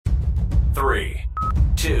3,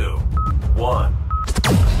 2, 1.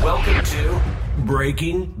 Welcome to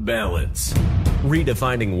Breaking Balance.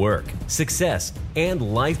 Redefining work, success,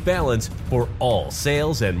 and life balance for all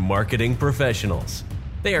sales and marketing professionals.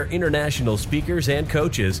 They are international speakers and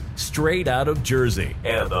coaches straight out of Jersey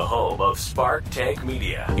and the home of Spark Tank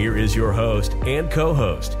Media. Here is your host and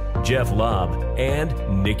co-host, Jeff Lobb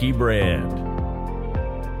and Nikki Brand.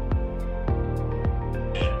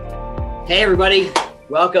 Hey, everybody.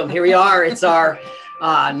 Welcome. Here we are. It's our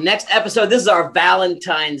next episode. This is our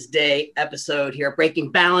Valentine's Day episode here at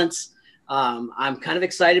Breaking Balance. I'm kind of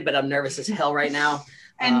excited, but I'm nervous as hell right now.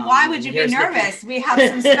 And why would you be nervous? We have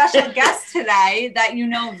some special guests today that you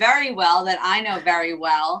know very well, that I know very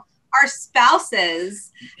well. Our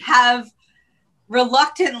spouses have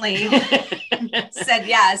reluctantly said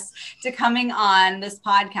yes to coming on this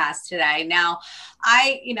podcast today. Now,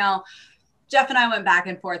 Jeff and I went back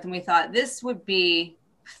and forth and we thought this would be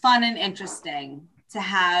fun and interesting to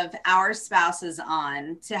have our spouses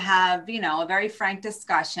on, to have, a very frank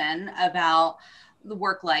discussion about the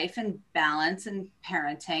work life and balance and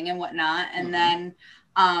parenting and whatnot. And then,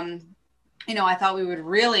 I thought we would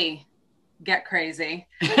really get crazy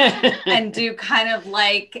and do kind of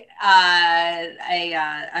like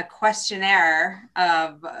a questionnaire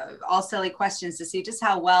of all silly questions to see just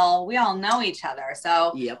how well we all know each other.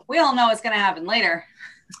 So we all know what's going to happen later.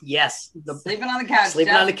 Yes. Sleeping on the couch.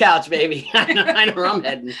 Sleeping on the couch, baby. I know where I'm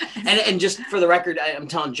heading. And just for the record, I'm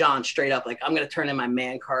telling John straight up, like, I'm going to turn in my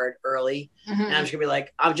man card early. And I'm just going to be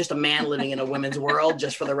like, I'm just a man living in a women's world,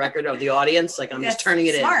 just for the record of the audience. Like, I'm just turning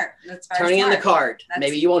it smart. in. That's turning smart. in the card.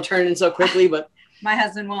 Maybe you won't turn it in so quickly, but my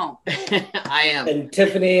husband won't. I am. And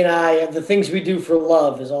Tiffany and I, the things we do for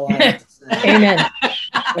love is all I have to say. Amen.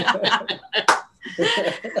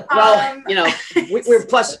 Well,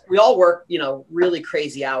 we all work, really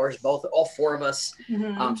crazy hours, all four of us.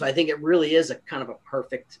 So I think it really is a kind of a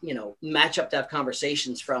perfect, matchup to have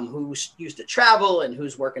conversations from who's used to travel and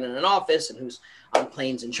who's working in an office and who's on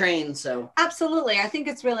planes and trains. So absolutely. I think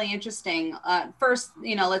it's really interesting. First,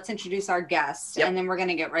 let's introduce our guest and then we're going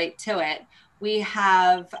to get right to it. We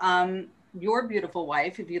have, your beautiful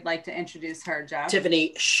wife, if you'd like to introduce her, Jeff.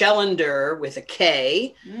 Tiffany Schellender with a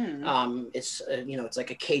K. It's it's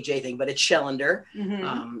like a KJ thing, but it's Schellender.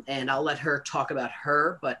 And I'll let her talk about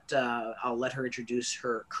her, but I'll let her introduce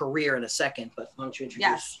her career in a second. But why don't you introduce?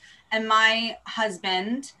 Yes. And my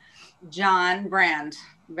husband, John Brand,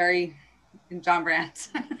 John Brand.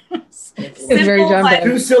 Very John Brand.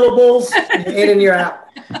 2 syllables, in and you're out.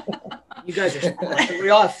 You guys we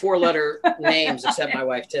all have 4-letter names except my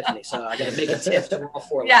wife, Tiffany. So I got to make a tip to all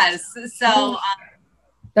 4 letters. Yes. So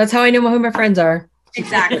that's how I know who my friends are.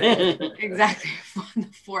 Exactly.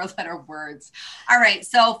 4-letter words. All right.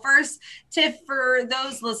 So first, Tiff, for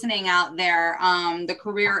those listening out there, the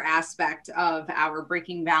career aspect of our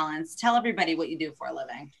Breaking Balance, tell everybody what you do for a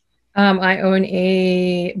living. I own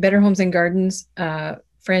a Better Homes and Gardens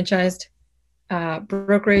franchised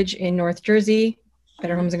brokerage in North Jersey.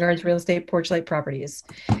 Better Homes and Gardens Real Estate Porchlight Properties.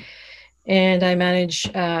 And I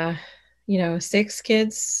manage, 6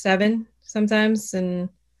 kids, 7 sometimes, and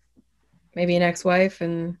maybe an ex-wife.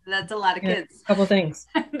 And that's a lot of kids. A couple things.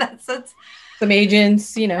 that's some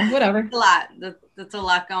agents, whatever. That's a lot. That's a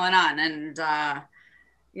lot going on. And,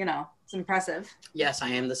 it's impressive. Yes, I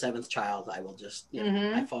am the 7th child. I will just,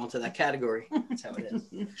 I fall into that category. That's how it is.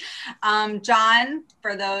 John,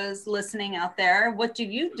 for those listening out there, what do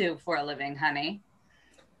you do for a living, honey?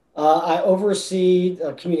 I oversee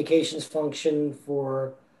a communications function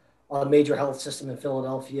for a major health system in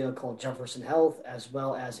Philadelphia called Jefferson Health, as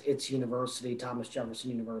well as its university, Thomas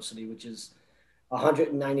Jefferson University, which is a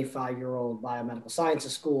 195-year-old biomedical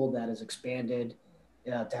sciences school that has expanded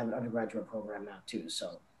to have an undergraduate program now too.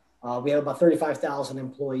 So we have about 35,000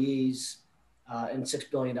 employees and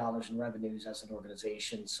 $6 billion in revenues as an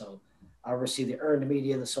organization. So I oversee the earned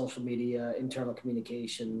media, the social media, internal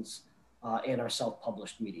communications, and our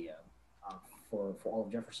self-published media for all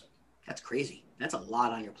of Jefferson. That's crazy. That's a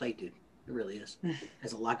lot on your plate, dude. It really is.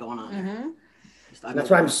 There's a lot going on there.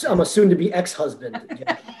 That's why I'm a soon-to-be ex-husband.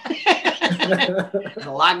 There's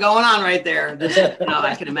a lot going on right there.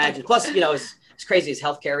 I can imagine. Plus, it's crazy as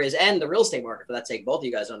healthcare is, and the real estate market, for that sake, both of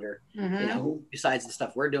you guys under, besides the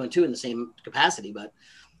stuff we're doing too in the same capacity, but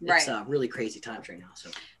it's really crazy times right now. So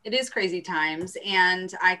it is crazy times.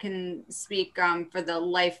 And I can speak for the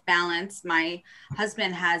life balance. My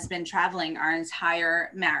husband has been traveling our entire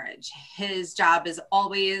marriage. His job is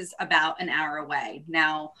always about an hour away.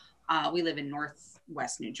 Now, we live in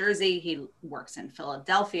Northwest New Jersey. He works in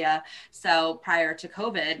Philadelphia. So prior to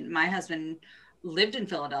COVID, my husband lived in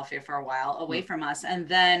Philadelphia for a while away from us, and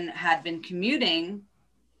then had been commuting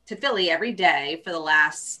to Philly every day for the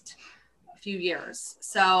last few years.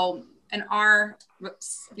 So in our,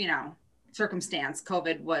 circumstance,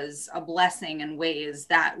 COVID was a blessing in ways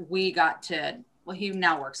that we got to, well, he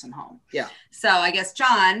now works from home. Yeah. So I guess,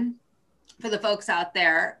 John, for the folks out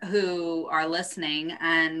there who are listening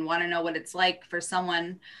and want to know what it's like for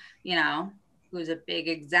someone, who's a big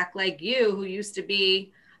exec like you, who used to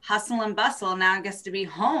be hustle and bustle, now gets to be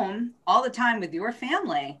home all the time with your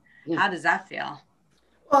family. How does that feel?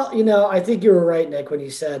 Well, I think you were right, Nick, when you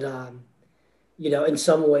said, in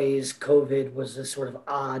some ways, COVID was this sort of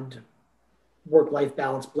odd work-life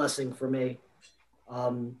balance blessing for me.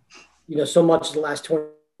 So much of the last 20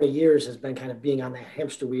 years has been kind of being on the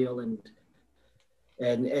hamster wheel and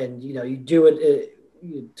you do it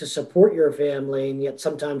to support your family, and yet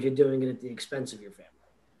sometimes you're doing it at the expense of your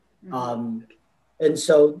family. And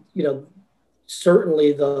so,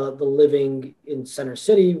 certainly the living in Center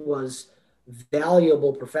City was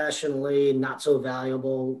valuable professionally, not so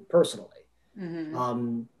valuable personally.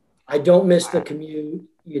 I don't miss the commute,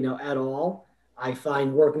 at all. I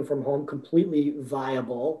find working from home completely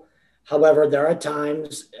viable. However, there are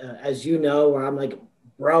times, as you know, where I'm like,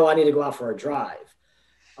 bro, I need to go out for a drive.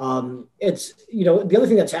 It's, the other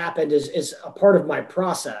thing that's happened is a part of my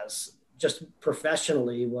process, just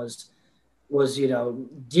professionally, was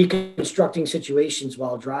deconstructing situations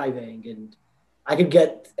while driving. And I could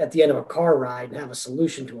get at the end of a car ride and have a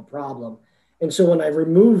solution to a problem. And so when I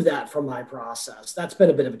remove that from my process, that's been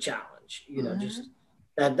a bit of a challenge, just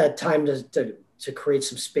that time to create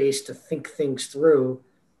some space to think things through.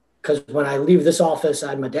 Because when I leave this office,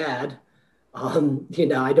 I'm a dad. I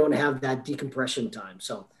don't have that decompression time.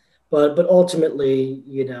 So, but ultimately,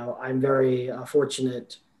 I'm very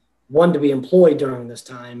fortunate, one, to be employed during this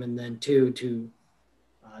time, and then two, to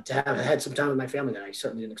have had some time with my family that I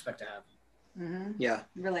certainly didn't expect to have. Yeah.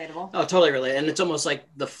 Relatable. Oh, totally related. And it's almost like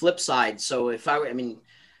the flip side. So first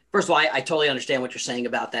of all, I totally understand what you're saying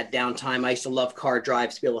about that downtime. I used to love car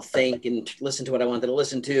drives to be able to think and listen to what I wanted to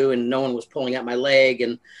listen to, and no one was pulling at my leg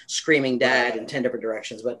and screaming dad in 10 different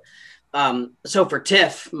directions. But so for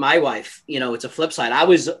Tiff, my wife, it's a flip side. I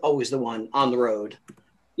was always the one on the road,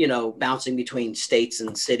 bouncing between states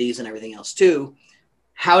and cities and everything else too.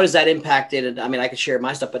 How does that impacted? I could share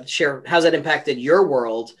my stuff, but how's that impacted your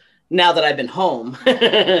world now that I've been home,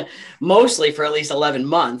 mostly for at least 11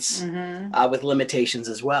 months, with limitations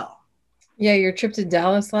as well? Yeah, your trip to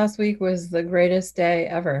Dallas last week was the greatest day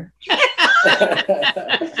ever.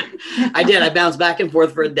 I did. I bounced back and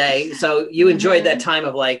forth for a day. So you enjoyed that time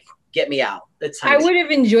of like, get me out. I would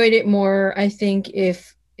have enjoyed it more, I think,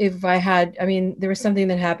 if I had, there was something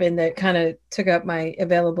that happened that kind of took up my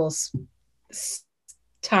available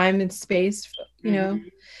time and space,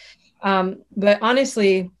 but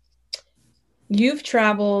honestly, you've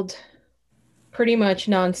traveled pretty much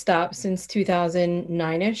nonstop since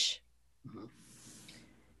 2009-ish.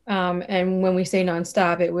 And when we say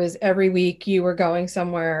nonstop, it was every week you were going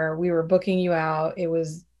somewhere, we were booking you out.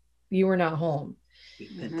 You were not home.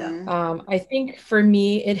 I think for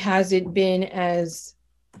me, it hasn't been as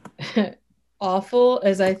awful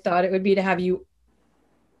as I thought it would be to have you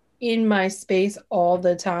in my space all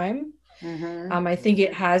the time. I think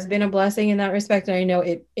it has been a blessing in that respect. And I know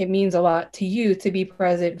it means a lot to you to be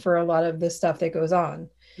present for a lot of the stuff that goes on.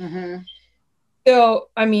 So,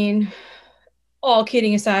 all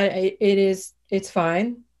kidding aside, it's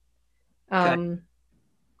fine. Okay.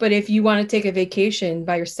 But if you want to take a vacation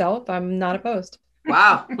by yourself, I'm not opposed.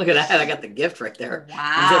 Wow. Look at that. I got the gift right there.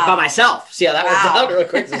 Wow. By myself. See how that worked out real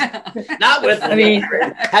quick? Not with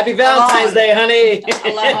Happy Valentine's Day, honey.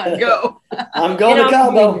 Alone. Go. I'm going to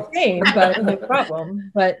Cabo. But no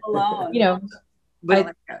problem. But, alone.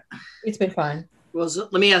 It's been fun. Well,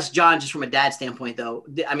 let me ask John, just from a dad standpoint, though.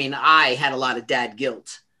 I had a lot of dad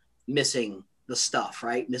guilt missing the stuff,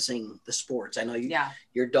 right? Missing the sports. I know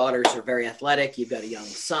your daughters are very athletic. You've got a young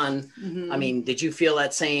son. Did you feel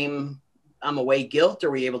that same I'm away guilt, or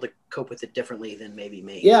were you able to cope with it differently than maybe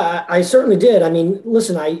me? Yeah, I certainly did.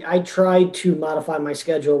 Listen, I tried to modify my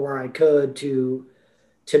schedule where I could to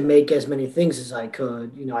make as many things as I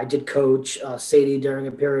could. I did coach Sadie during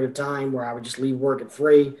a period of time where I would just leave work at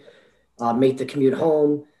 3, make the commute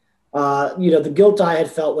home. The guilt I had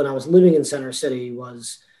felt when I was living in Center City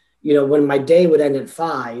was, when my day would end at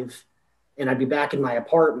 5 and I'd be back in my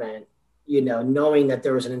apartment, knowing that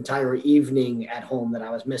there was an entire evening at home that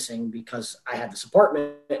I was missing because I had this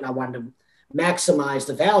apartment and I wanted to maximize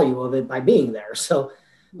the value of it by being there. So,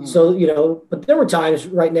 but there were times,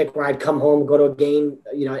 right, Nick, where I'd come home, go to a game,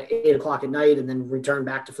 at 8:00 at night, and then return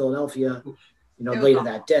back to Philadelphia, later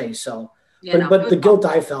that day. So, but the guilt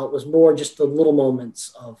I felt was more just the little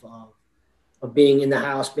moments of of being in the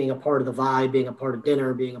house, being a part of the vibe, being a part of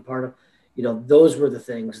dinner, being a part of, those were the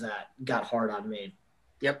things that got hard on me.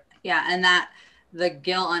 Yep. Yeah. And that the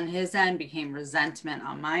guilt on his end became resentment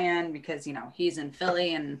on my end because, he's in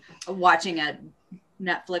Philly and watching a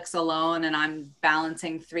Netflix alone, and I'm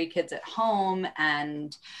balancing 3 kids at home.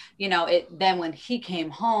 And, then when he came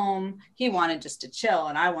home, he wanted just to chill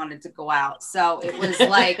and I wanted to go out. So it was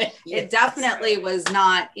like, it definitely was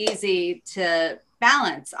not easy to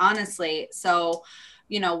balance, honestly. So,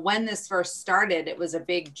 when this first started, it was a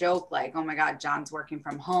big joke, like, oh my God, John's working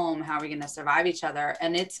from home. How are we going to survive each other?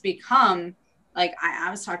 And it's become like, I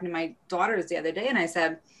was talking to my daughters the other day and I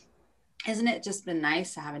said, isn't it just been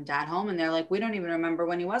nice to having dad home? And they're like, we don't even remember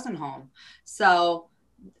when he wasn't home. So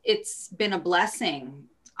it's been a blessing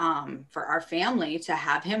for our family to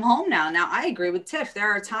have him home now. Now, I agree with Tiff.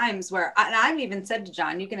 There are times where, and I've even said to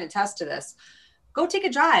John, you can attest to this, go take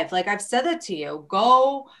a drive. Like I've said that to you,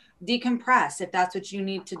 go decompress if that's what you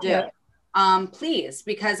need to do. Yeah. Please,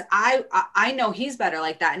 because I know he's better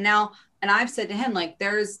like that now. And I've said to him, like,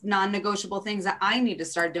 there's non-negotiable things that I need to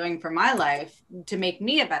start doing for my life to make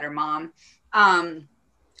me a better mom.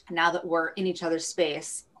 Now that we're in each other's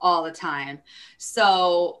space all the time.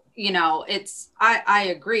 So,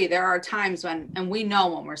 I agree. There are times when, and we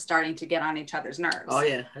know when we're starting to get on each other's nerves. Oh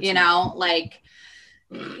yeah. Like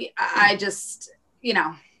I just,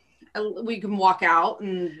 we can walk out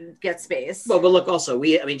and get space. Well, but look, also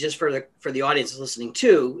just for the audience listening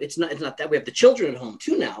too, it's not that we have the children at home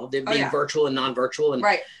too now. They're being virtual and non-virtual, and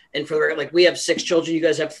right. And for we have 6 children, you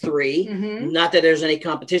guys have 3. Mm-hmm. Not that there's any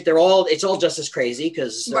competition. It's all just as crazy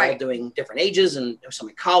because they're all doing different ages, and some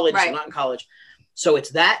in college, some not in college. So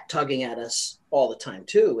it's that tugging at us all the time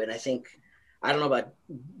too. And I think, I don't know about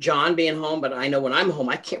John being home, but I know when I'm home,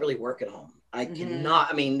 I can't really work at home. I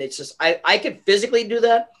cannot. It's just I could physically do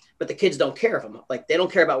that. But the kids don't care if I'm they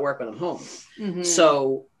don't care about work when I'm home. Mm-hmm.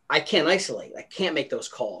 So I can't isolate. I can't make those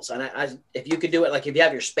calls. And I if you could do it, if you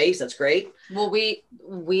have your space, that's great. Well,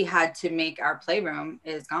 we had to make our playroom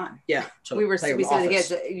is gone. Yeah. So we said to the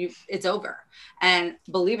kids, it's over. And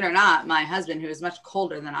believe it or not, my husband, who is much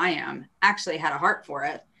colder than I am, actually had a heart for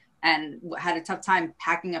it and had a tough time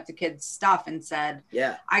packing up the kids' stuff and said,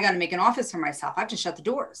 yeah, I got to make an office for myself. I have to shut the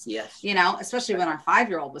doors. Yes. Especially when our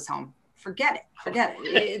 5-year-old was home. Forget it.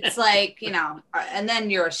 It's like, and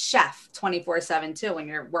then you're a chef 24/7 too when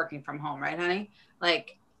you're working from home, right, honey?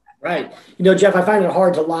 Right. Jeff, I find it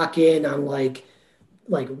hard to lock in on like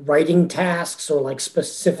writing tasks or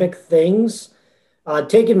specific things.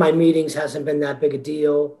 Taking my meetings hasn't been that big a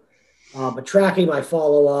deal, but tracking my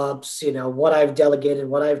follow-ups, what I've delegated,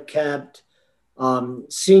 what I've kept,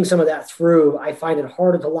 seeing some of that through, I find it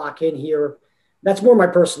harder to lock in here. That's more my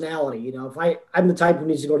personality. If I'm the type who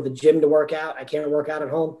needs to go to the gym to work out, I can't work out at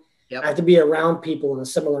home. Yep. I have to be around people in a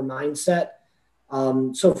similar mindset.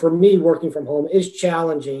 So for me, working from home is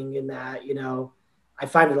challenging in that, I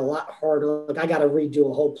find it a lot harder. I got to redo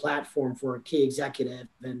a whole platform for a key executive,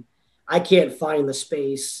 and I can't find the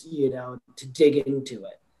space, to dig into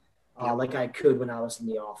it like I could when I was in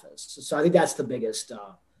the office. So I think that's the biggest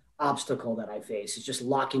obstacle that I face is just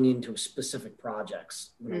locking into specific projects.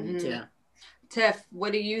 Yeah. Tiff,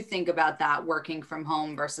 what do you think about that, working from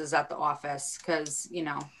home versus at the office? Because,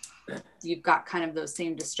 you've got kind of those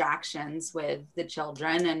same distractions with the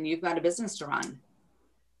children and you've got a business to run.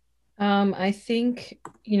 I think,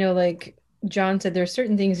 like John said, there's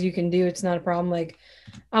certain things you can do. It's not a problem. Like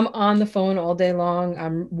I'm on the phone all day long.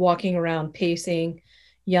 I'm walking around, pacing,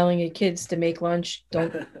 yelling at kids to make lunch,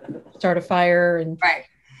 don't start a fire and,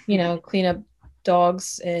 clean up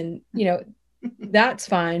dogs and, that's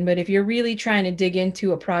fine. But if you're really trying to dig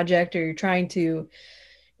into a project or you're trying to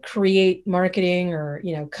create marketing or,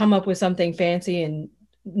 come up with something fancy and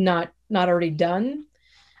not already done,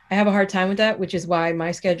 I have a hard time with that, which is why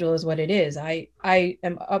my schedule is what it is. I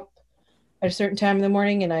am up at a certain time in the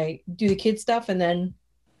morning and I do the kid stuff. And then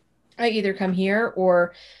I either come here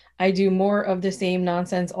or I do more of the same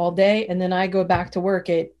nonsense all day. And then I go back to work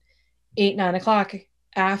at 8, 9 o'clock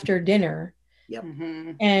after dinner. Yep.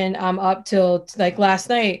 Mm-hmm. And I'm up till last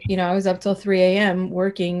night, I was up till 3 a.m.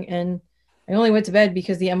 working and I only went to bed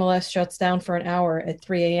because the MLS shuts down for an hour at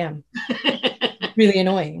 3 a.m. Really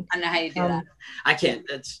annoying. I don't know how you do that. I can't.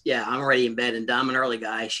 I'm already in bed and I'm an early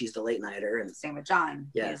guy. She's the late nighter. And same with John.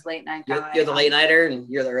 Yeah. He's late night guy. You're the late nighter and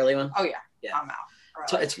you're the early one. Oh yeah. Yeah. I'm out.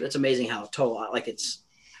 So it's amazing how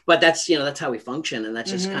but that's, that's how we function. And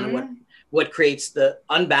that's just kind of what creates the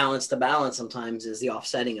balance sometimes is the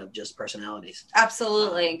offsetting of just personalities.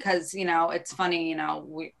 Absolutely. Because, it's funny,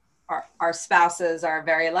 our spouses are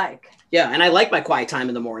very alike. Yeah, and I like my quiet time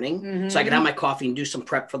in the morning, so I can have my coffee and do some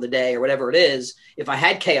prep for the day or whatever it is. If I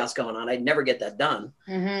had chaos going on, I'd never get that done.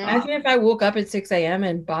 Imagine if I woke up at 6 a.m.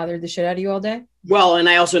 and bothered the shit out of you all day. Well, and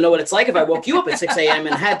I also know what it's like if I woke you up at 6 a.m.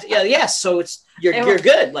 and had to, yes. So you're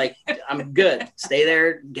good. Like, I'm good. Stay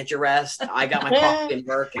there, get your rest. I got my coffee and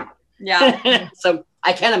work. Yeah. So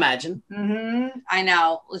I can imagine. I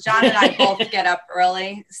know. John and I both get up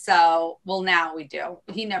early. So, well, now we do.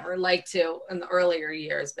 He never liked to in the earlier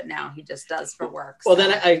years, but now he just does for work. Well,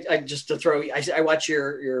 then I just to throw, I watch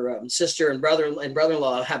your sister and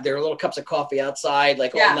brother-in-law have their little cups of coffee outside,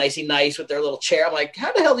 like all nicey nice with their little chair. I'm like,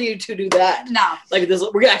 how the hell do you two do that? No. Like this,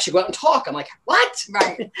 we're gonna actually go out and talk. I'm like, what?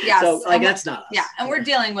 Right. Yes. So like that's not us. Yeah. And we're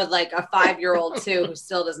dealing with like a 5-year-old too, who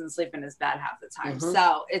still doesn't sleep in his bed half the time.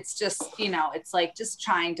 So it's just, it's like just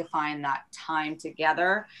trying to find that time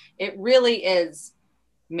together. It really is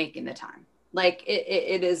making the time. Like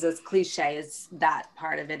it is as cliche as that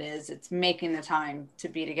part of it is. It's making the time to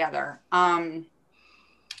be together. I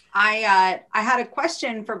had a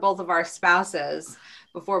question for both of our spouses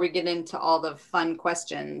before we get into all the fun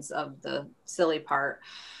questions of the silly part.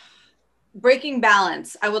 Breaking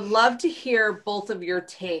balance. I would love to hear both of your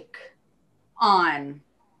take on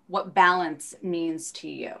what balance means to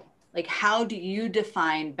you. Like, how do you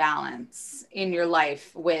define balance in your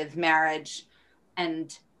life with marriage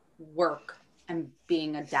and work and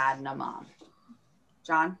being a dad and a mom?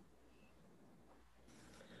 John?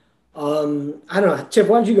 I don't know. Tiff,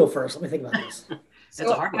 why don't you go first? Let me think about this. That's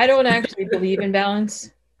a hard one. I don't actually believe in balance.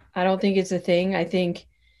 I don't think it's a thing. I think,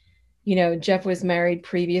 Jeff was married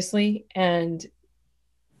previously and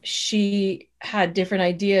she had different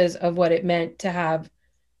ideas of what it meant to have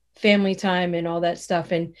family time and all that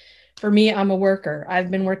stuff. And for me, I'm a worker. I've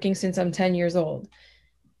been working since I'm 10 years old.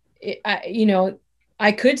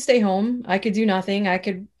 I could stay home. I could do nothing.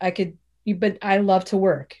 But I love to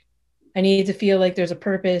work. I need to feel like there's a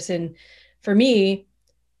purpose. And for me,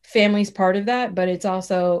 family's part of that, but it's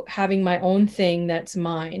also having my own thing that's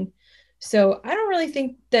mine. So I don't really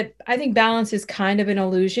think that, I think balance is kind of an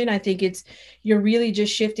illusion. I think you're really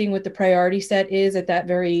just shifting what the priority set is at that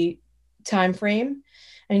very time frame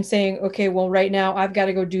and saying, okay, well, right now I've got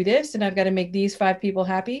to go do this and I've got to make these 5 people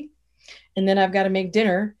happy. And then I've got to make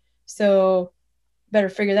dinner. So better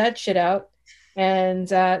figure that shit out and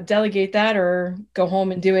delegate that or go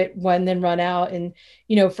home and do it when then run out. And,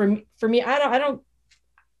 for me, I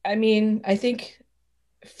think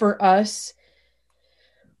for us,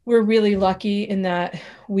 we're really lucky in that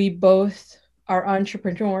we both are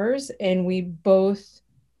entrepreneurs and we both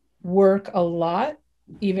work a lot,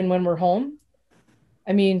 even when we're home.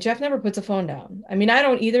 Jeff never puts a phone down. I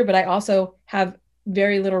don't either, but I also have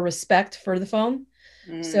very little respect for the phone.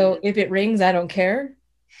 So if it rings, I don't care.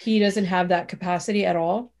 He doesn't have that capacity at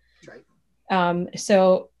all. Right.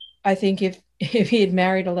 So I think if he had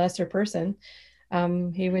married a lesser person,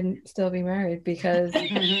 he wouldn't still be married because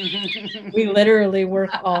we literally work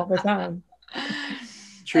all the time.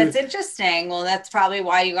 True. That's interesting. Well, that's probably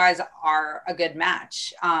why you guys are a good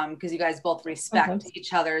match, because you guys both respect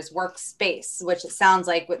each other's workspace, which it sounds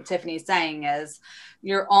like what Tiffany's saying is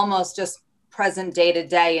you're almost just present day to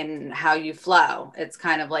day and how you flow. It's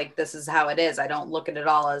kind of like, this is how it is. I don't look at it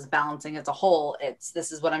all as balancing as a whole.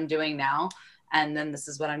 This is what I'm doing now. And then this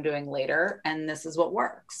is what I'm doing later. And this is what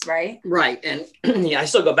works, right? Right. And I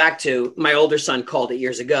still go back to my older son called it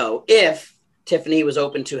years ago. If Tiffany was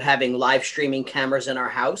open to having live streaming cameras in our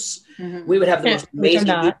house, we would have the most amazing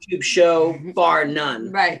YouTube show, bar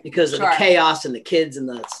none. Right. Because of the chaos and the kids and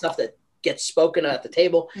the stuff that gets spoken at the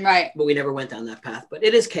table. Right. But we never went down that path. But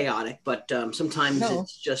it is chaotic. But sometimes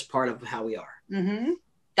it's just part of how we are.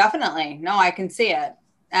 Definitely. No, I can see it.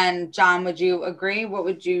 And John, would you agree? What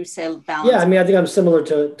would you say balance? Yeah, I think I'm similar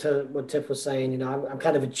to what Tiff was saying. I'm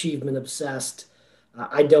kind of achievement obsessed.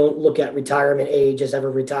 I don't look at retirement age as ever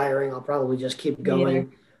retiring. I'll probably just keep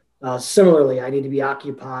going. Similarly, I need to be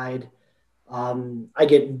occupied. I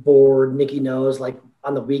get bored. Nikki knows, like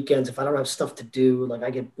on the weekends, if I don't have stuff to do, like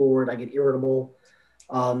I get bored, I get irritable.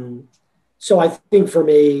 So I think for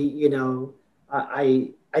me,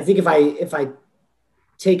 I think if I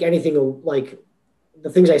take anything like the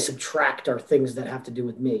things I subtract are things that have to do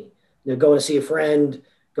with me. Going to see a friend,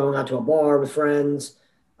 going out to a bar with friends.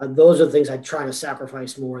 Those are the things I try to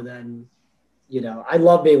sacrifice more than, I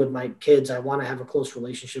love being with my kids. I want to have a close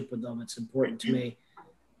relationship with them. It's important to me.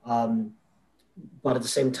 But at the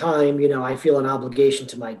same time, I feel an obligation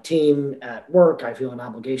to my team at work. I feel an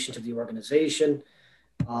obligation to the organization.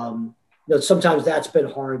 Sometimes that's been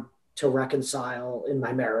hard to reconcile in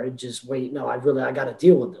my marriage is I got to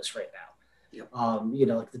deal with this right now. Yep. You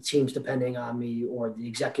know, like the team's depending on me, or the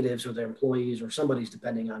executives or their employees, or somebody's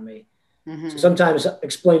depending on me. So sometimes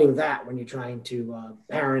explaining that when you're trying to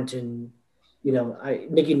parent, and, you know,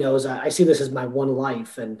 Nikki knows I see this as my one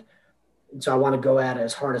life, and so I want to go at it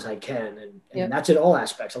as hard as I can. And that's in all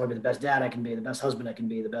aspects. I want to be the best dad I can be, the best husband I can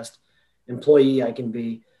be, the best employee I can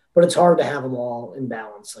be. But it's hard to have them all in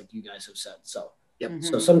balance, like you guys have said. So,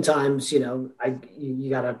 so sometimes, you know,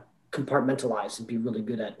 you got to compartmentalize and be really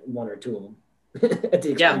good at one or two of them. At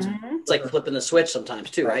the expense of It's like flipping the switch sometimes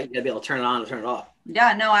too, right? You gotta be able to turn it on and turn it off.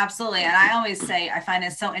 Yeah, no, absolutely. And I always say, I find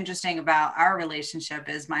it so interesting about our relationship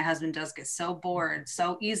is my husband does get so bored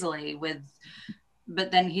so easily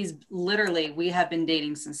but then he's literally, we have been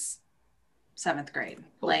dating since 7th grade.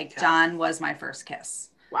 Like John was my first kiss.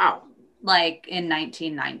 Wow. Like in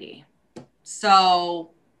 1990.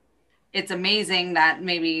 So it's amazing that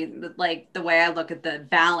maybe like the way I look at the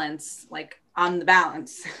balance, like I'm the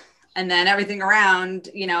balance. And then everything around,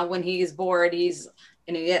 you know, when he's bored, he's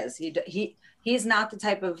not the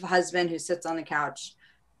type of husband who sits on the couch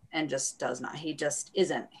and just does not. He just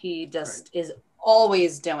isn't. He just is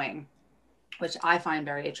always doing, which I find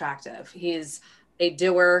very attractive. He's a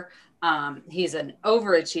doer. He's an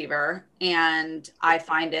overachiever. And I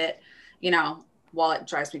find it, you know, while it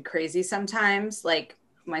drives me crazy sometimes, like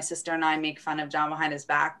my sister and I make fun of John behind his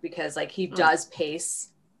back because like he does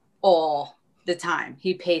pace all the time.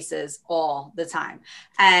 He paces all the time,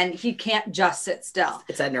 and he can't just sit still.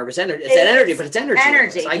 It's that nervous energy. It's that energy, but it's energy.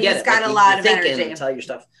 I get it. He's got a lot of energy. And tell your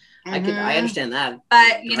stuff. I understand that.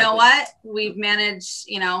 But you know what? We've managed.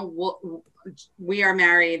 You know, we are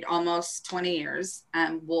married almost 20 years,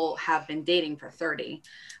 and we'll have been dating for 30,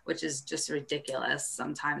 which is just ridiculous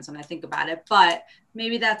sometimes when I think about it. But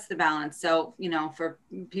maybe that's the balance. So, you know, for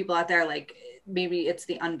people out there, like maybe it's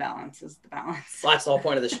the unbalance is the balance. Well, that's the whole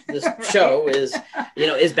point of this show is, you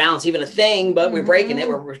know, is balance even a thing? But we're breaking it.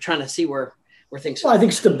 We're trying to see where things. Well, I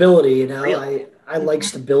think stability. You know, I like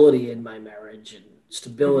stability in my marriage and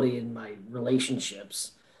stability in my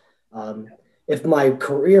relationships. If my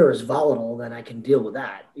career is volatile, then I can deal with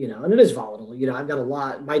that. You know, and it is volatile. You know, I've got a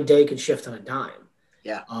lot. My day can shift on a dime.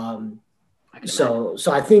 Yeah. So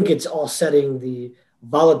I think it's all setting the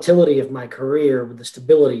volatility of my career with the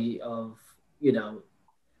stability of, you know,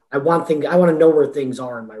 I want to know where things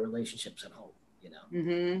are in my relationships at home, you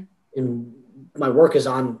know, and my work is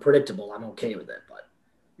unpredictable. I'm okay with it, but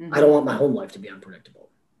I don't want my home life to be unpredictable.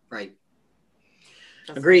 Right.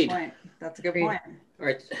 That's Agreed. That's a good point. All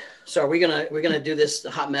right. So we're gonna do this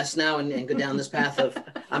hot mess now and go down this path of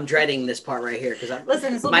I'm dreading this part right here because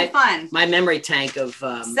listen, this will be fun. My memory tank of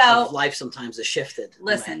life sometimes is shifted.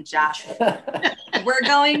 Listen, Josh, we're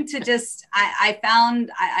going to just I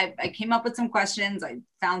came up with some questions. I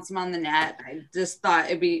found some on the net. I just thought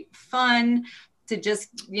it'd be fun to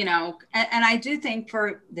just, you know, and I do think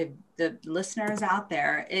for the listeners out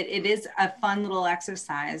there, it is a fun little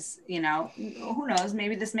exercise, you know, who knows,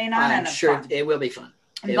 maybe this may not end up fun. It will be fun.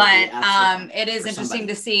 It is interesting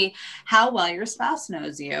to see how well your spouse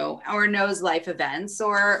knows you or knows life events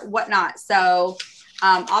or whatnot. So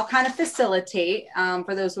I'll kind of facilitate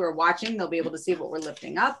for those who are watching, they'll be able to see what we're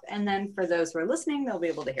lifting up. And then for those who are listening, they'll be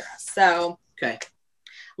able to hear us. So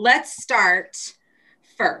let's start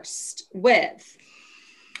first with,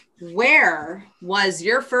 where was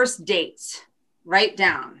your first date? Write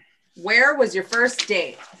down. Where was your first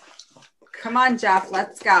date? Come on, Jeff,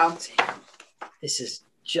 let's go. This is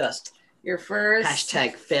just your first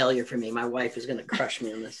hashtag failure for me. My wife is going to crush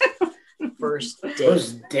me on this. First date.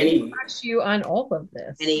 First date. Crush you on all of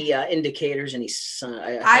this. Any indicators? Any? These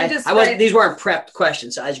weren't prepped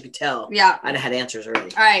questions, so as you could tell, I'd had answers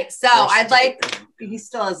already. All right, so I'd like. He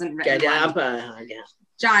still hasn't written. Yeah.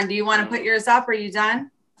 John, do you want to put yours up? Are you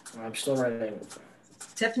done? I'm still writing.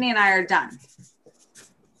 Tiffany and I are done.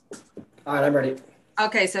 All right, I'm ready.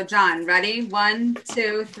 Okay, so John, ready? 1,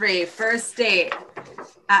 2, 3. First date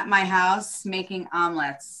at my house making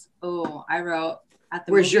omelets. Oh, I wrote at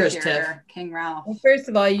the Where's movie yours, theater, Tiff? King Ralph. Well, first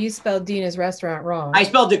of all, you spelled Dina's restaurant wrong. I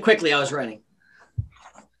spelled it quickly. I was writing.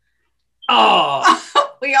 Oh,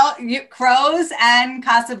 Crows and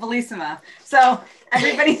Casa Bellissima. So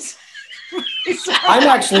everybody's.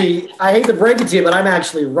 I hate to break it to you, but I'm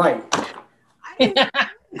actually right.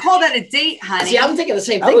 Call that a date, honey. See, I'm thinking the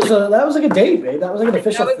same thing. That was like a date, babe. That was like an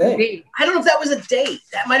official thing. I don't know if that was a date.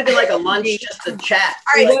 That might have been like a lunch just to chat.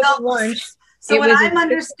 All right, lunch. So what I'm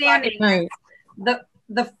understanding,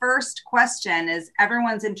 the first question is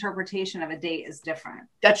everyone's interpretation of a date is different.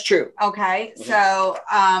 That's true. Okay, so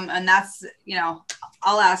and that's, you know,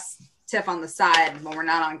 I'll ask Tiff on the side when we're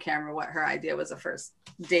not on camera what her idea was a first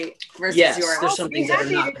date versus Yes, yours. there's some things that are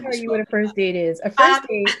Happy not to gonna tell be you what a spoken first date is. A first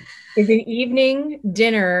date is an evening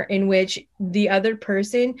dinner in which the other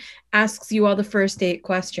person asks you all the first date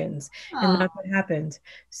questions, and that's what happened.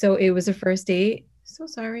 So it was a first date. So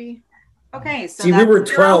sorry. Okay, so See, we that's were 0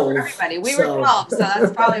 for 12, everybody. We so- were 12, so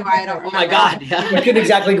that's probably why I don't Oh my remember. God. We Yeah. couldn't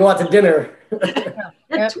exactly go out to dinner.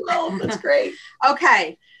 You're Yep. 12. That's great.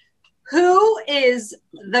 Okay. Who is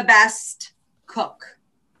the best cook?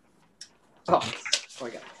 Oh,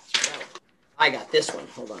 I got this one.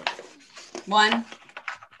 Hold on. One,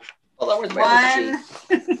 Hold on. Where's my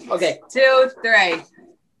other sheet? Okay. 2, 3.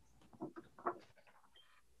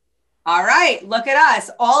 All right, look at us.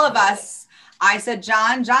 All of us. I said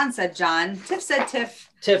John. John said John. Tiff said Tiff.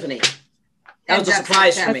 Tiffany. That And was a Jeff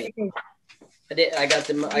surprise said for Jeff. me. I got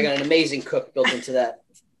an amazing cook built into that.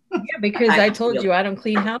 Yeah, because I told you I don't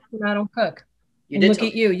clean house and I don't cook. You And did look tell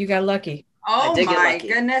at me. you. You got lucky. Oh I did get my lucky.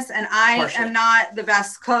 goodness. And I Partially. am not the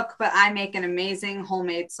best cook, but I make an amazing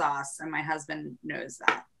homemade sauce. And my husband knows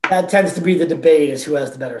that. That tends to be the debate is who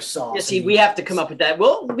has the better sauce. Yeah, see, we have to come up with that.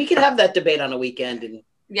 Well, we could have that debate on a weekend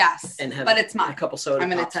Yes, and have but it's a mine. couple soda I'm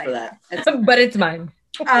going to pops tell for you that. that. It's, But it's mine.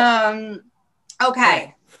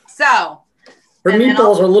 okay. So, Her and then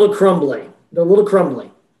meatballs are a little crumbly. They're a little crumbly.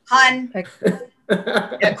 hun,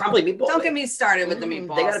 Yeah, crumbly meatballs. don't get me started with the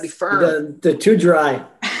meatballs. They got to be firm. They're too dry.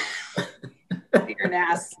 Your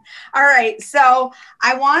nasty. All right. So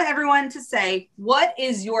I want everyone to say, what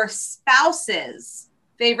is your spouse's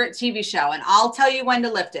favorite TV show? And I'll tell you when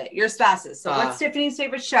to lift it. Your spouse's. So what's Tiffany's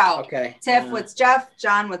favorite show? Okay. Tiff, what's Jeff?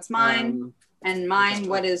 John, what's mine? Um, And mine,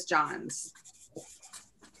 what is John's?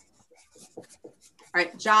 All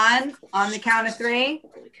right, John, on the count of 3.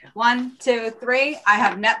 1, 2, 3. I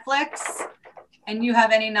have Netflix, and you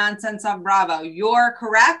have Any Nonsense on Bravo. You're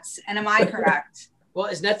correct, and am I correct? well,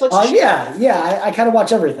 is Netflix? Oh, yeah. I kind of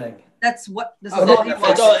watch everything. That's what this Oh, is all he Netflix.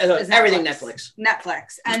 watches. It's is everything Netflix.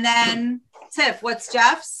 Netflix. And then Tiff, what's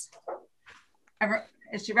Jeff's?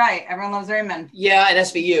 Is she right? Everyone loves Raymond. Yeah, and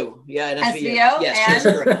SVU. Yeah, and SVU. SVU, Yes,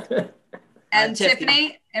 and- correct. And Tiffany.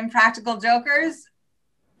 Tiffany, Impractical Jokers.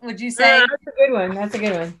 Would you say? That's a good one. That's a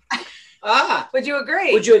good one. Ah, Would you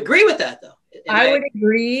agree? would you agree with that though? I would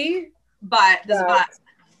agree. But there's a but.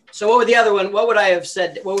 So what would the other one? What would I have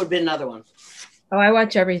said? What would have been another one? Oh, I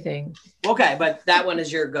watch everything. Okay, but that one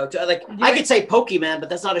is your go-to. Like I could say Pokemon, but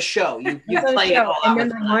that's not a show. You That's a play it show. all And out.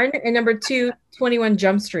 number 1 and number 2, 21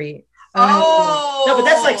 Jump Street. Oh No, but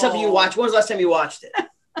that's like something you watch. When was the last time you watched it?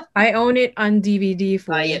 I own it on DVD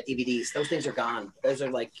for Yeah, DVDs. Those things are gone. Those are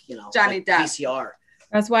like Johnny like Depp. VCR.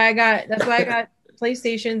 That's why I got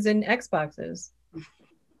PlayStations and Xboxes.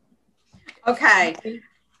 Okay.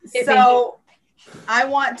 So I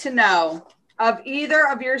want to know of either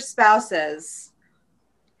of your spouses,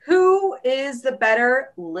 who is the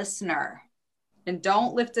better listener? And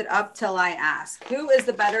don't lift it up till I ask. Who is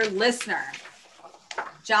the better listener?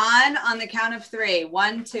 John, on the count of 3.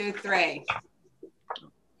 1, 2, 3.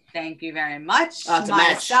 Thank you very much. It's a match.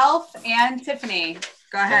 Myself and Tiffany.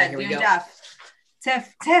 Go ahead. here You we and go. Jeff.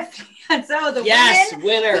 Tiff. So the Yes, women,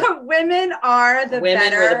 winner. the women are the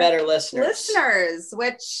Women were the better listeners. listeners,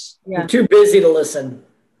 which Yeah. You're too busy to listen.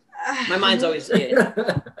 My mind's always.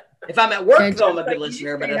 If I'm at work, Yeah, though, I'm a just good like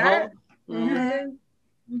listener, you but say at that. home. Mhm.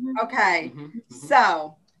 Mhm. Okay. Mhm,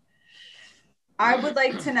 So I would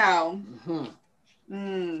like to know,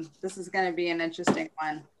 mhm. this is going to be an interesting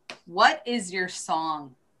one. What is your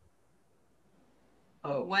song?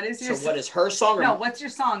 Oh, What is your so what is her song? Or No, what's your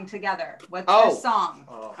song together? What's Oh. your song?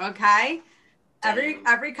 Oh. Okay.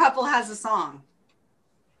 Every couple has a song.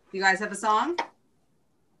 You guys have a song?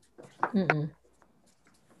 Mm-mm.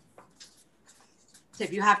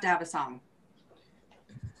 Tiff, you have to have a song.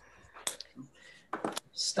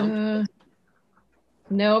 Stump.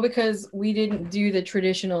 No, because we didn't do the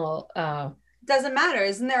traditional. Doesn't matter.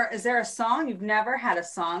 Is there a song? You've never had a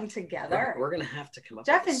song together. We're gonna have to come up.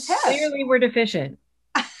 Jeff with and a- Tiff. Clearly, we're deficient.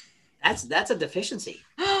 That's a deficiency.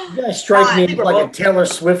 You guys strike me Fine. as like a Taylor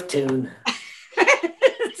Swift tune.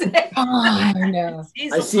 Oh no!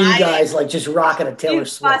 He's I see you lying. guys like just rocking a Taylor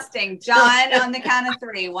He's Swift. busting. John, on the count of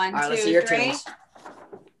 3. 1, All right, let's 2, see your 3. tunes.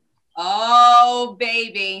 Oh,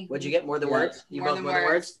 baby. What'd you get? More than Yeah. words? You More both than more than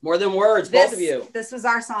words. words? More than words, both of you. This was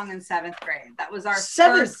our song in 7th grade. That was our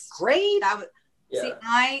Seventh first grade? That was, Yeah. See,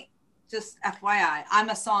 I just FYI, I'm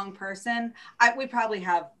a song person. We probably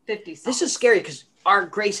have 50 songs. This is scary because our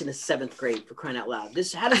Grayson is 7th grade, for crying out loud.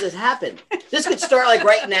 How does this happen? This could start like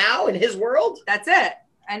right now in his world. That's it.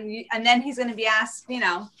 And then he's going to be asked, 20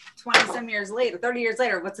 some years later, 30 years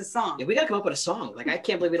later, what's his song? Yeah, we gotta come up with a song. Like I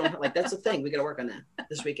can't believe we don't. Like that's the thing. We gotta work on that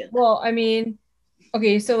this weekend. Well, I mean,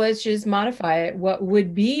 Okay, so let's just modify it. What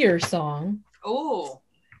would be your song? Oh.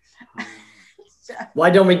 Why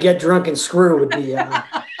don't we get drunk and screw with the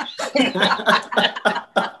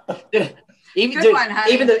Even, Good one,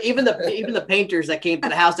 honey. even the painters that came to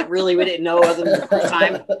the house that really we didn't know other than the first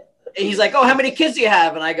time. He's like, "Oh, how many kids do you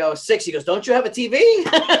have?" And I go, 6. He goes, "Don't you have a TV?"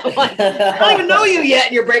 I'm like, I don't even know you yet,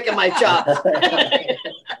 and you're breaking my chops.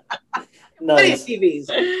 Many Nice. TVs.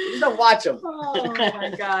 You just don't watch them. Oh my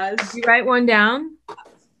gosh. Did you write one down?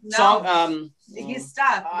 No. Song. He's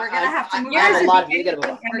stuck. We're gonna have to move I have on. a lot. You gotta move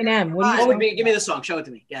on. Eminem. What do you What would be? Give me the song. Show it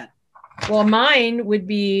to me. Yeah. Well, mine would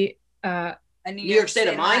be A New York State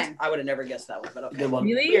of Mind. I would have never guessed that one, but okay. Good one.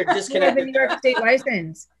 really. We're Who has a disconnected. New York State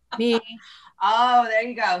license. Me, Oh, there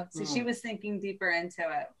you go. So she was thinking deeper into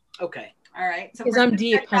it. Okay. All right. So 'Cause we're I'm gonna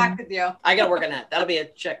deep, check back honey. with you. I gotta work on that. That'll be a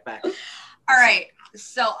check back. All right.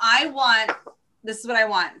 So this is what I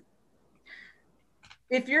want.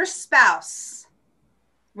 If your spouse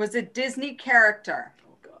was a Disney character,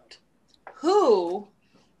 Oh God. who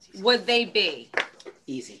would they be?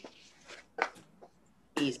 Easy.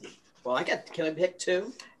 Easy. Well, can I pick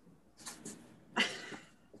 2?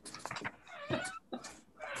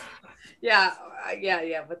 Yeah.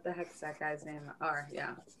 What the heck's that guy's name?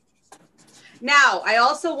 Yeah. Now, I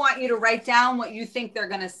also want you to write down what you think they're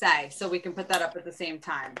going to say so we can put that up at the same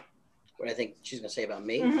time. What I think she's gonna say about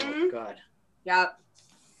me? Mhm. Oh God. Yep.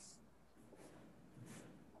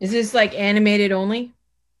 is this like animated only?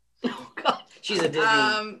 Oh God. She's a Disney.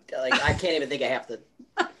 Like I can't even think I have to.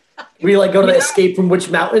 We like go to the Escape from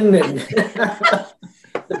Witch Mountain and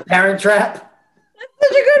the Parent Trap.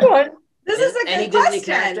 Such a good one. This is a Any good Disney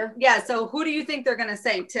question. character? Yeah. So who do you think they're going to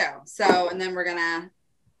say too? So, and then we're going to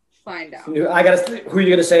find out. Who are you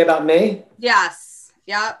gonna say about me? Yes.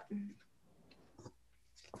 Yep.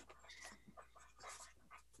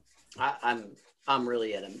 I'm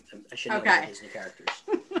really at him. I should know Okay. the Disney characters.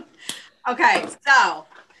 Okay. So,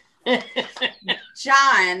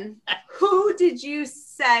 John, who did you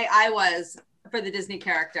say I was for the Disney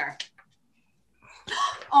character?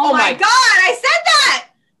 Oh my God. I said that.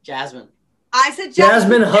 Jasmine. I said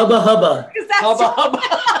Jasmine Hubba Hubba. Because that's Hubba hubba.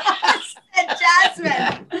 I said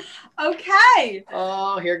Jasmine. Okay.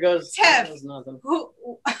 Oh, here goes. Tiff. There's nothing.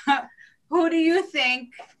 Who do you think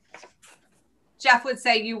Jeff would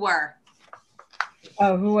say you were?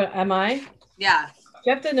 Oh, who am I? Yeah.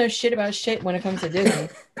 Jeff doesn't know shit about shit when it comes to Disney.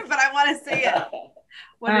 But I want to see it.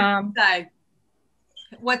 What did he say?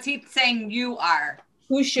 What's he saying you are?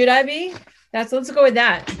 Who should I be? Let's go with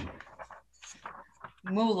that.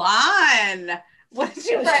 Mulan. What did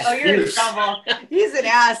you write? Oh, you're in trouble. He's an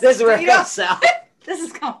ass. This is where it You know, goes south. This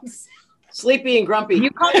is going. Sleepy and grumpy. You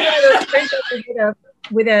call me one of those princesses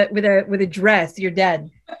with a dress. You're dead.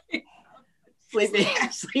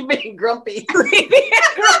 Sleepy and grumpy.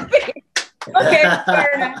 Okay,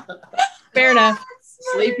 fair enough. Fair enough.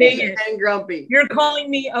 Sleepy and grumpy. You're calling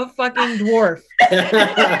me a fucking dwarf.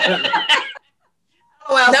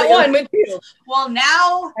 Well, Not one, but 2. Well,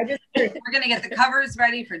 now I just we're going to get the covers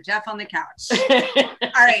ready for Jeff on the couch.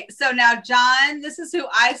 All right. So now, John, this is who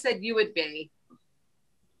I said you would be.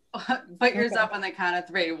 Put yours up on the count of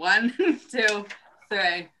 3. 1, 2,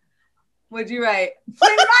 3. What'd you write?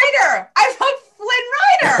 Flynn Rider. I wrote Flynn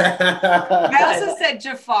Rider. I also said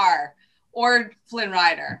Jafar or Flynn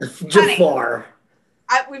Rider. Jafar.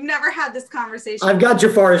 We've never had this conversation. I've got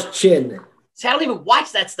Jafar's chin. See, I don't even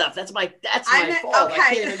watch that stuff. That's my fault. I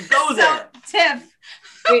can't even go there. So, Tiff,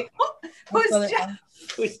 Wait, who's Jeff?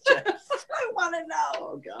 Who's Jeff? I want to know.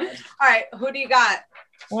 Oh God. All right, who do you got?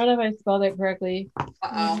 what if I spelled it correctly?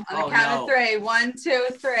 On the Oh, count no. of 3. 1, 2,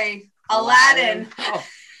 3. Aladdin. Oh,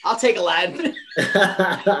 I'll take Aladdin.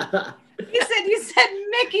 You said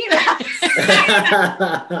Mickey Mouse.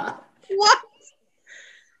 What?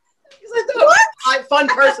 What? Fun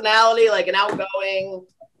personality, like an outgoing.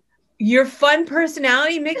 Your fun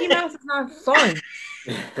personality, Mickey Mouse, is not fun.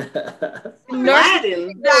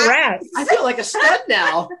 Aladdin. No rats. I feel like a stud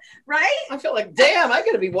now. Right? I feel like, damn, I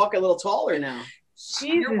gotta be walking a little taller now.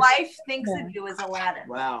 Your wife thinks of you as Aladdin.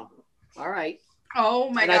 Wow. All right. Oh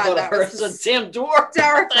my And God. I thought that of her was as a damn dwarf.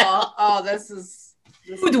 hysterical. Oh, this is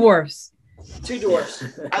 2 dwarfs. 2 dwarfs.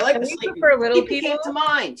 I like And the we sleepy. prefer little Sleepy people. came to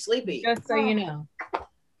mind. Sleepy. Just so you know. Go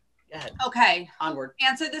ahead. okay. Onward.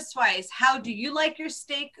 Answer this twice. How do you like your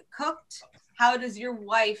steak cooked? How does your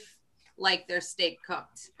wife like their steak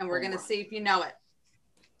cooked? And we're going to see if you know it.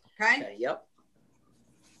 Okay? Okay. Yep.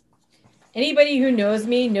 Anybody who knows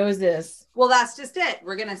me knows this. Well, that's just it.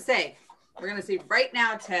 We're going to see. We're going to see right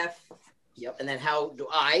now, Tiff. Yep. And then how do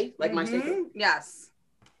I like my steak? Mhm. Yes.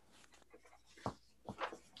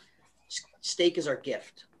 Steak is our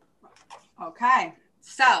gift. Okay.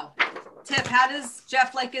 So, Tiff, how does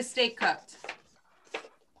Jeff like his steak cooked?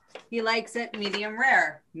 He likes it medium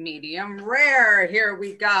rare. Medium rare. Here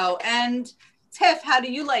we go. And Tiff, how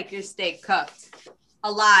do you like your steak cooked?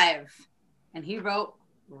 Alive. And he wrote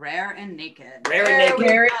rare and naked. Rare and naked.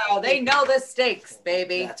 There we go. They know the steaks,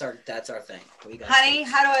 baby. That's our thing. We got Honey,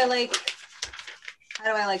 steaks. how do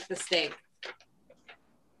I like the steak?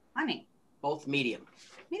 Honey, Both medium.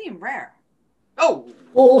 medium rare. Oh,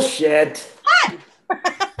 Bullshit.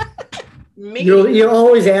 medium. You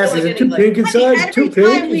always ask, is Like it too any, pink inside? Too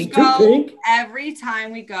pink? Is it too pink? Every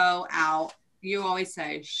time we go out, you always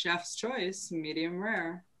say chef's choice, medium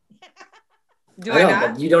rare. Do I I know,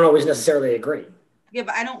 not? but you don't always necessarily agree. Yeah,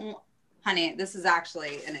 but I don't. Honey, this is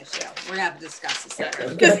actually an issue. We're gonna have to discuss this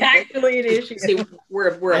later. It's actually an issue. See,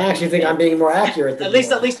 we're. I actually think I'm being more accurate than At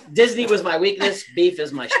least you Disney was my weakness. Beef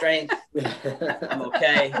is my strength. are. I'm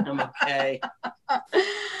okay.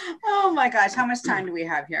 Oh my gosh, how much time do we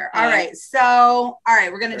have here? All right, so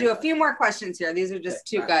we're gonna do a few more questions here. These are just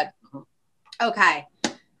too good. Okay.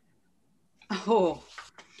 Oh,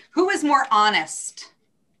 who is more honest?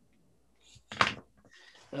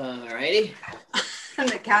 Alrighty. On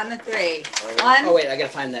the count of three. Oh wait, I gotta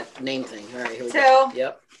find that name thing. All right, here we go.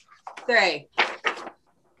 Yep. 3.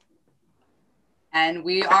 And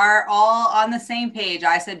we are all on the same page.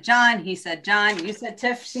 I said John, he said John, you said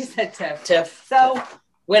Tiff, she said Tiff. Tiff. So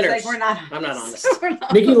Winners. it's like we're not. I'm not honest. We're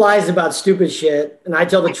not. Nikki lies about stupid shit, and I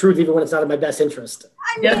tell the truth even when it's not in my best interest.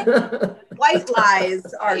 I mean, white lies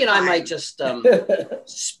are. I fine. might just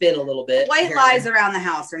spin a little bit. White here lies and around the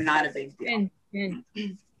house are not a big deal.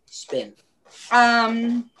 Spin.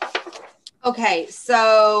 Okay,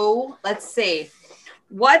 so let's see.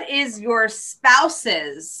 What is your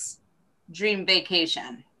spouse's dream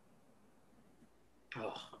vacation?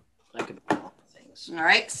 Oh, I could things. All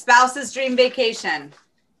right, spouse's dream vacation.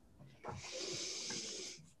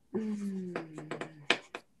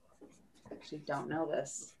 Actually, don't know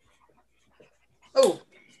this. Oh.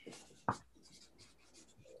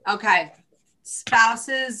 Okay.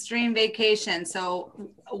 Spouse's dream vacation. So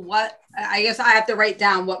what, I guess I have to write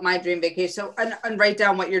down what my dream vacation, so and write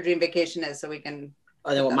down what your dream vacation is so we can.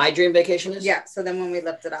 Oh, then what my dream vacation is? Yeah. So then when we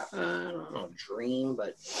lift it up. I don't know, dream,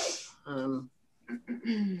 but maybe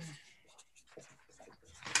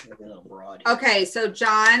a little broad. Okay. So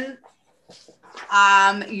John,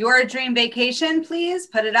 your dream vacation, please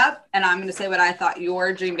put it up. And I'm going to say what I thought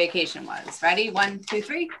your dream vacation was. Ready? 1, 2,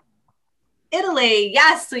 3. Italy.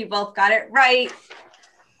 Yes, we both got it right.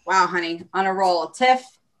 Wow, honey, on a roll. Tiff,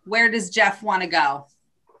 where does Jeff want to go?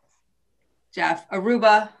 Jeff,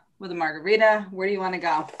 Aruba with a margarita. Where do you want to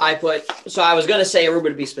go? I was going to say Aruba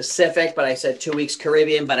to be specific, but I said 2 weeks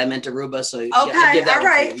Caribbean, but I meant Aruba. So Okay, yeah, give that all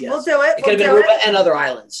one to right. you, yes. We'll do it. It could have been Aruba and other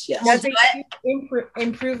islands. Yes. We'll That's do a it. huge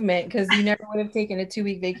improvement because you never would have taken a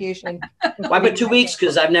 2-week vacation. Why put 2 weeks?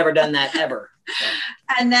 Because I've never done that ever. So.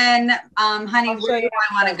 And then, honey, I'll show where do you.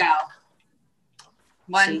 I want to go?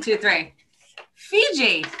 1, 2, 3.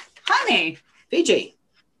 Fiji. Honey, Fiji.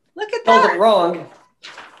 look at Spelled it that. wrong.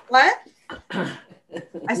 What?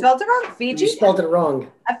 I spelled it wrong. Fiji? You spelled it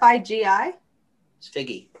wrong. F-I-G-I? It's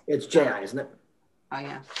Figgy. It's J.I., isn't it? Oh,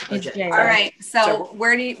 yeah. It's Okay. Jay. All right. So So-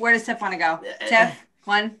 where does Tiff want to go? Tiff,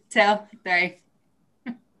 1, 2, 3.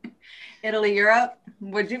 Italy, Europe.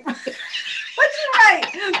 What'd you write?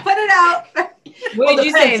 Put it out. What did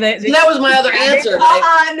you say? That was my other answer.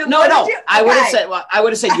 No, What did you- I would have okay. said. Well, I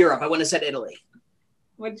would have said Europe. I wouldn't have said Italy.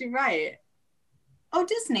 What'd you write? Oh,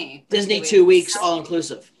 Disney. Disney 2 weeks all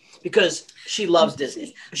inclusive because she loves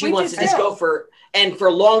Disney. She We wants do to just too. go for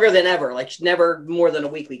longer than ever. Like never more than a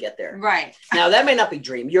week we get there. Right. Now that may not be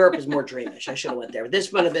dream. Europe is more dreamish. I should have went there. But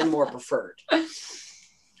this would have been more preferred.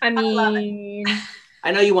 I mean,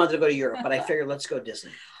 I know you wanted to go to Europe, but I figured let's go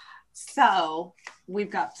Disney. So we've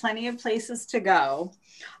got plenty of places to go.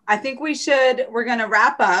 I think we're going to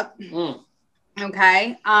wrap up. Mm.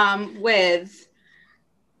 Okay.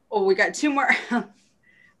 We got 2 more.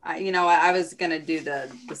 I was going to do the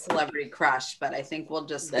celebrity crush, but I think we'll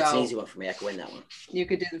just That's go. an easy one for me. I could win that one. You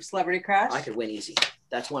could do the celebrity crush. I could win easy.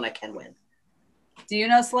 That's one I can win. Do you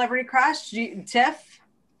know celebrity crush? Tiff?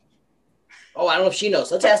 Oh, I don't know if she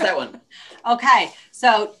knows. Let's ask that one. Okay.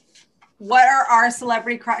 So what are our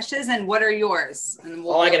celebrity crushes and what are yours? And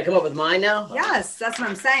I got to come up with mine now? Yes, that's what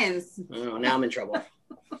I'm saying. Oh, now I'm in trouble.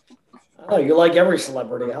 Oh, you like every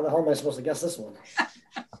celebrity. How the hell am I supposed to guess this one?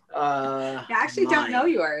 I actually don't Mine. know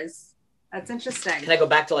yours. That's interesting. Can I go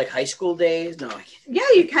back to like high school days? No, I can't. Yeah,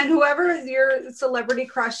 you can. Whoever your celebrity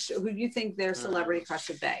crush, who you think their celebrity crush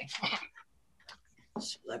should be.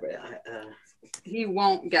 Celebrity. He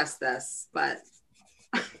won't guess this, but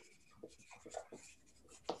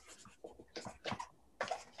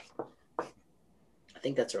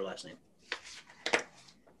think that's her last name.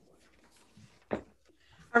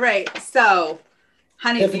 All right. So,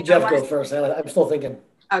 honey, Tiffany, Jeff go first. I'm still thinking.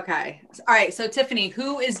 Okay. All right. So, Tiffany,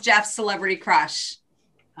 who is Jeff's celebrity crush?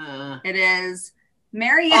 It is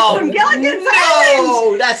Marianne Gilligan.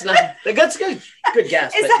 No, that's not. That's good. Good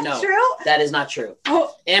guess. Is but that no, true? That is not true.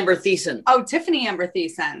 Oh, Amber Thiessen. Tiffany Amber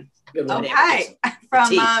Thiessen. Good one. Okay. From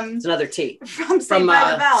It's another T. From Saved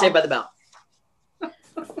by the Bell. Saved by the Bell.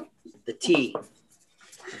 The T.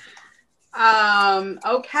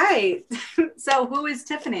 Okay. So who is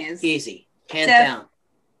Tiffany's? Easy. Hands Tiff. down.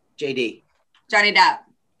 JD. Johnny Depp.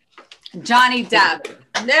 Johnny Depp.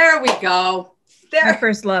 There we go. My There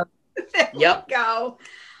first love. Yep. we go.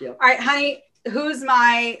 Yep. All right, honey, who's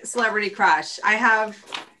my celebrity crush? I have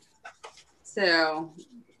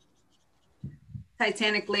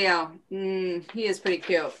Titanic Leo. He is pretty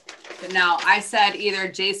cute. But no, I said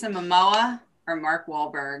either Jason Momoa or Mark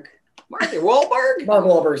Wahlberg. Mark Wahlberg. Mark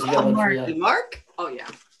Wahlberg's a good one for you. Mark? Oh, yeah.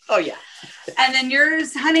 Oh, yeah. And then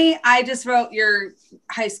yours, honey, I just wrote your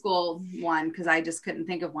high school one because I just couldn't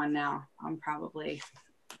think of one now. I'm probably,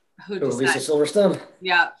 who'd you Lisa say? Silverstone.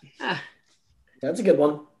 Yeah. That's a good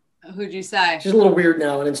one. Who'd you say? She's a little weird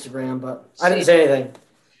now on Instagram, but I didn't say anything.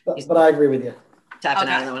 But I agree with you. Tapping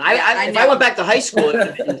Okay. out on that one. Yeah, If I went back to high school, it would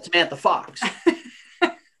have been Samantha Fox.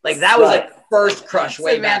 Like that was like first crush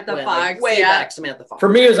way back Samantha when. Fox, Like, way yeah. back, Samantha Fox. For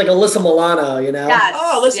me, it was like Alyssa Milano, you know? Yes.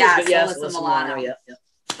 Oh, Alyssa, Yes, Alyssa Alyssa Milano. Milano.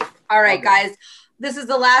 Yeah. All right, Okay. guys. This is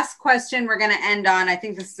the last question we're going to end on. I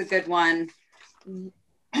think this is a good one.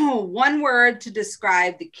 One word to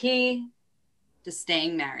describe the key to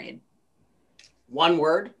staying married. One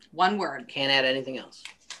word. One word. Can't add anything else.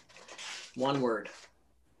 One word.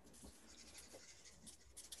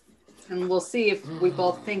 And we'll see if we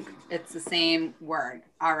both think it's the same word.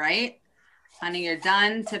 All right. Honey, you're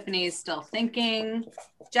done. Tiffany's still thinking.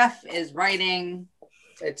 Jeff is writing.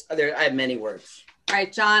 It's there. I have many words. All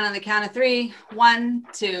right, John, on the count of 3. 1,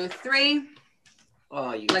 2, 3.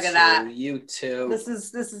 Oh, you Look at two, that. You too. This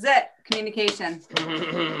is it. Communication.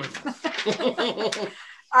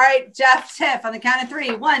 All right, Jeff, Tiff, on the count of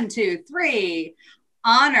 3. 1, 2, 3.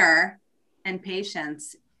 Honor and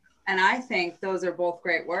patience. And I think those are both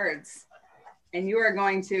great words. And you are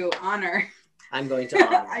going to honor. I'm going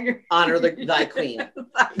to honor thy queen.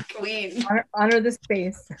 Thy queen. Honor the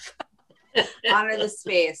space. Honor the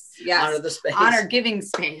space. Yes. Honor the space. Honor giving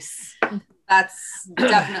space. That's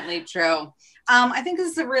definitely true. I think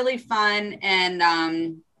this is a really fun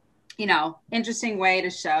and, interesting way to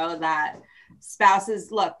show that spouses,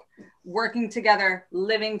 look, working together,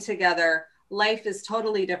 living together, life is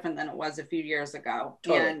totally different than it was a few years ago.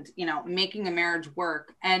 Totally. And, making a marriage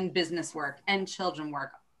work and business work and children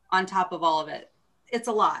work on top of all of it. It's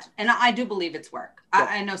a lot. And I do believe it's work. Yeah.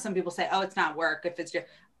 I know some people say, oh, it's not work. If it's just,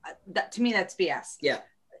 to me, that's BS. Yeah.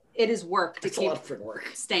 It is work to It's a keep lot of freaking work.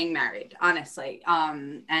 staying married, honestly,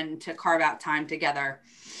 and to carve out time together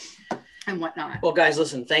and whatnot. Well, guys,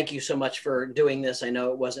 listen, thank you so much for doing this. I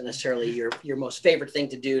know it wasn't necessarily your most favorite thing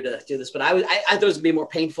to do this, but I thought it was gonna be more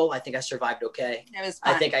painful. I think I survived okay. It was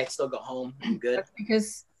fun. I think I could still go home. I'm good. That's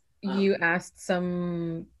because you asked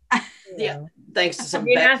some. Yeah. Thanks to some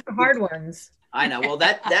You didn't ask the hard ones. I know. Well,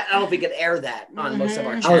 that I don't know if we could air that on most of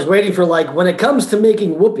our Mhm. channels. I was waiting for when it comes to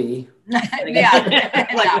making whoopee. Yeah,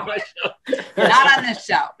 no, not on this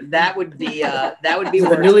show. That would be The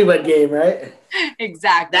worse. newlywed game, right?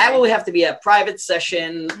 Exactly. That will have to be a private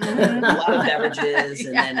session, Mhm. a lot of beverages,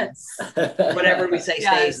 and Yes. then whatever we say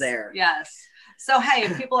Yes. stays there. Yes. So, hey,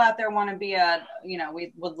 if people out there want to be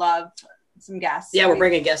we would love some guests. Yeah, we're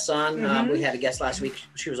bringing guests on. Mhm. We had a guest last week.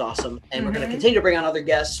 She was awesome. And we're going Mhm. to continue to bring on other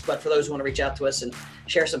guests. But for those who want to reach out to us and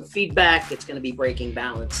share some feedback, it's going to be Breaking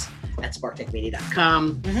Balance at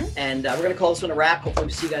sparktechmedia.com. Mhm. And we're going to call this one a wrap. Hopefully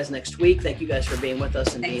we'll see you guys next week. Thank you guys for being with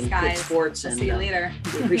us and Thanks, being guys. good sports. We'll And see you later.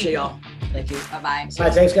 we appreciate y'all. Thank you. Bye-bye. All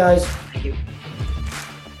right, thanks, guys. Thank you.